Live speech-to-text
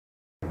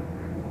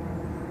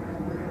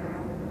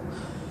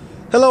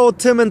Hello,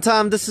 Tim and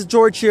Tom. This is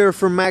George here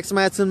from Max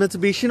Madsen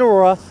Mitsubishi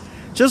Aurora.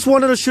 Just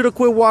wanted to shoot a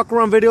quick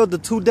walk-around video of the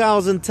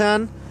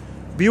 2010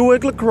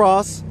 Buick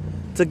LaCrosse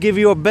to give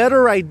you a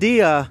better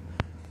idea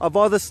of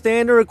all the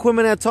standard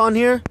equipment that's on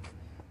here.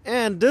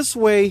 And this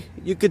way,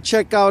 you could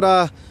check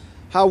out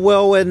how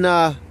well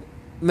and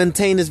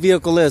maintained this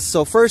vehicle is.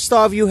 So first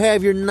off, you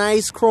have your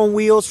nice chrome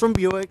wheels from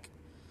Buick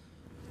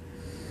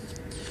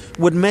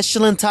with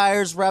Michelin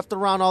tires wrapped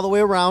around all the way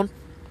around.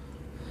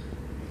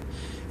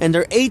 And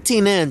they're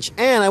 18-inch.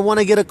 And I want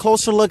to get a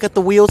closer look at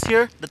the wheels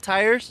here, the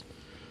tires.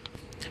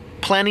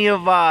 Plenty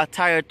of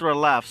tire to the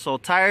left. So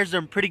tires are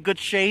in pretty good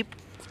shape.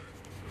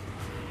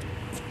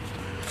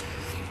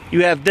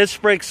 You have disc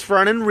brakes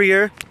front and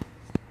rear.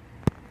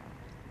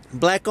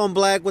 Black on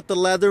black with the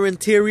leather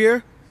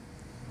interior.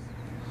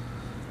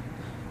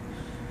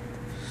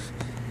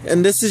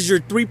 And this is your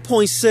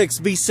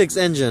 3.6 V6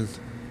 engine.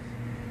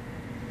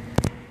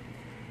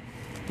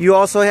 You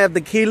also have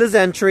the keyless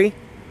entry,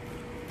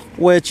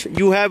 which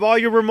you have all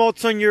your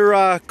remotes on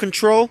your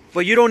control,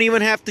 but you don't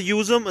even have to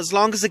use them. As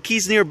long as the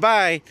key's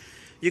nearby,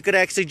 you could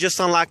actually just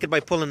unlock it by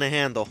pulling the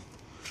handle.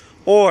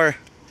 Or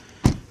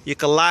you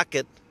can lock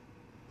it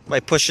by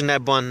pushing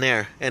that button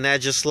there, and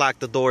that just locked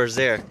the doors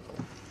there.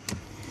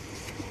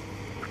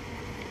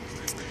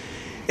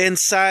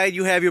 Inside,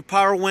 you have your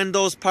power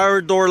windows,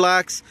 power door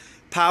locks,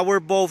 power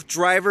both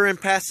driver and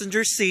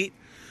passenger seat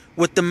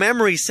with the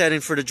memory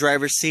setting for the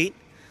driver's seat.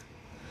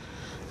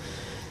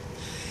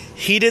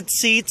 Heated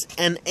seats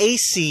and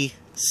AC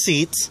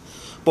seats,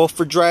 both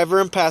for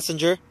driver and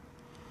passenger.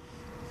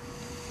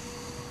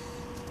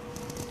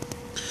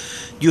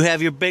 You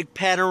have your big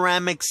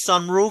panoramic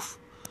sunroof,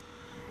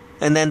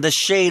 and then the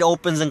shade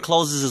opens and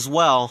closes as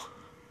well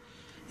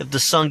if the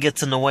sun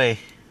gets in the way.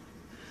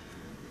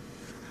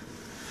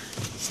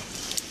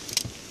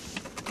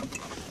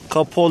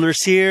 Cup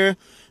holders here.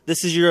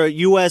 This is your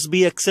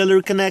USB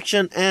auxiliary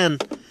connection,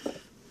 and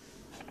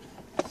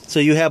so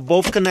you have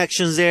both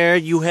connections there.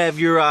 You have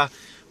your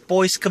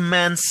voice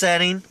command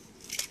setting.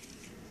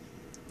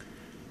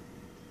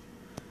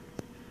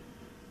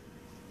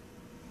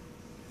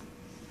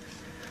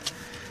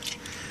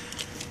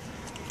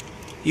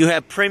 You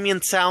have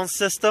premium sound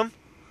system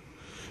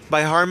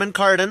by Harman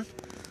Kardon.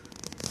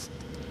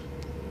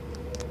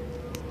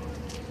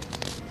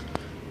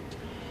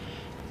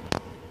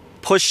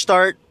 Push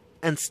start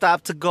and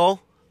stop to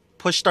go.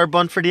 Push start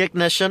button for the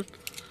ignition.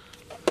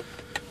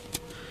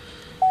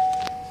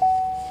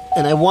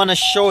 And I want to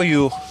show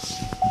you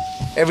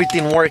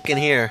everything working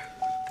here.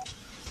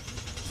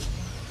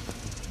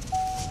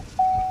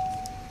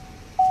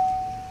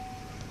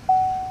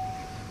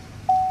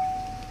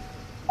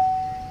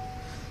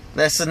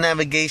 That's the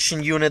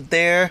navigation unit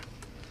there.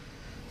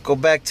 Go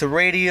back to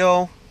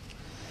radio.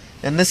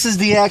 And this is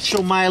the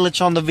actual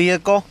mileage on the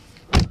vehicle.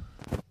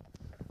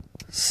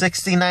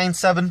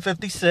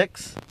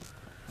 69,756.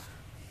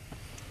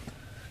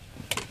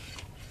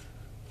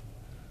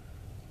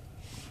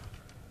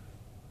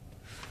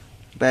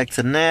 Back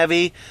to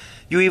Navi.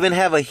 You even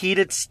have a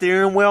heated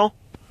steering wheel,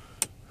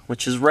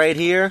 which is right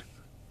here.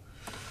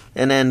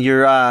 And then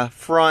your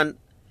front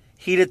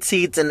heated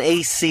seats and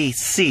AC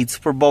seats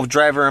for both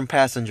driver and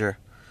passenger.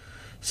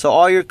 So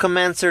all your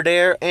commands are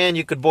there, and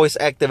you could voice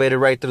activate it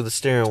right through the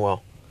steering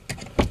wheel.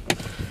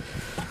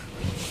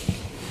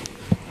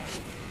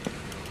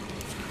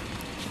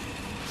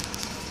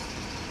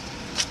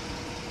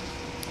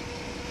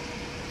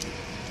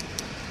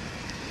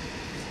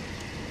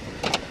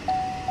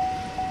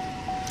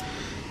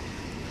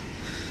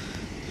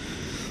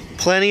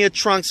 Plenty of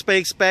trunk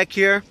space back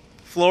here.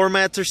 Floor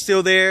mats are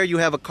still there. You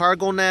have a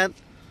cargo net.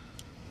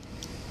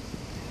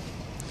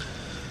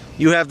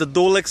 You have the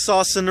dual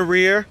exhaust in the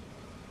rear.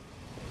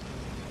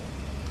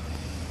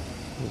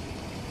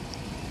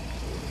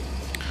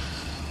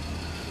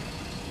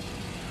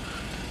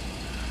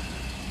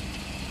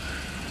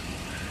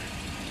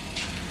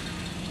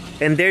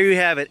 And there you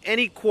have it.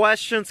 Any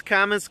questions,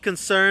 comments,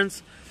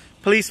 concerns,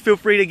 please feel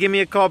free to give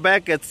me a call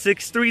back at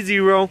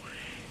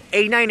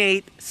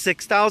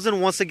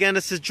 630-898-6000. Once again,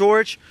 this is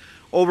George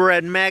over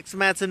at Max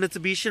Madsen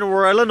Mitsubishi in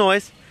Aurora,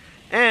 Illinois.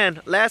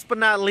 And last but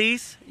not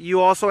least,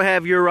 you also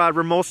have your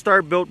remote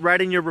start built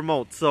right in your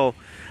remote. So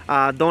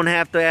don't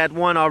have to add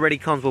one, already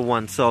comes with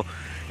one. So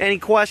any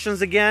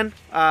questions again,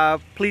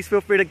 please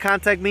feel free to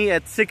contact me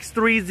at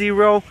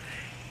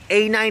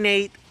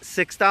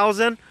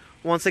 630-898-6000.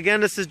 Once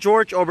again, this is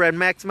George over at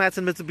Max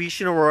Madsen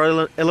Mitsubishi in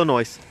Aurora,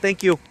 Illinois.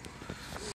 Thank you.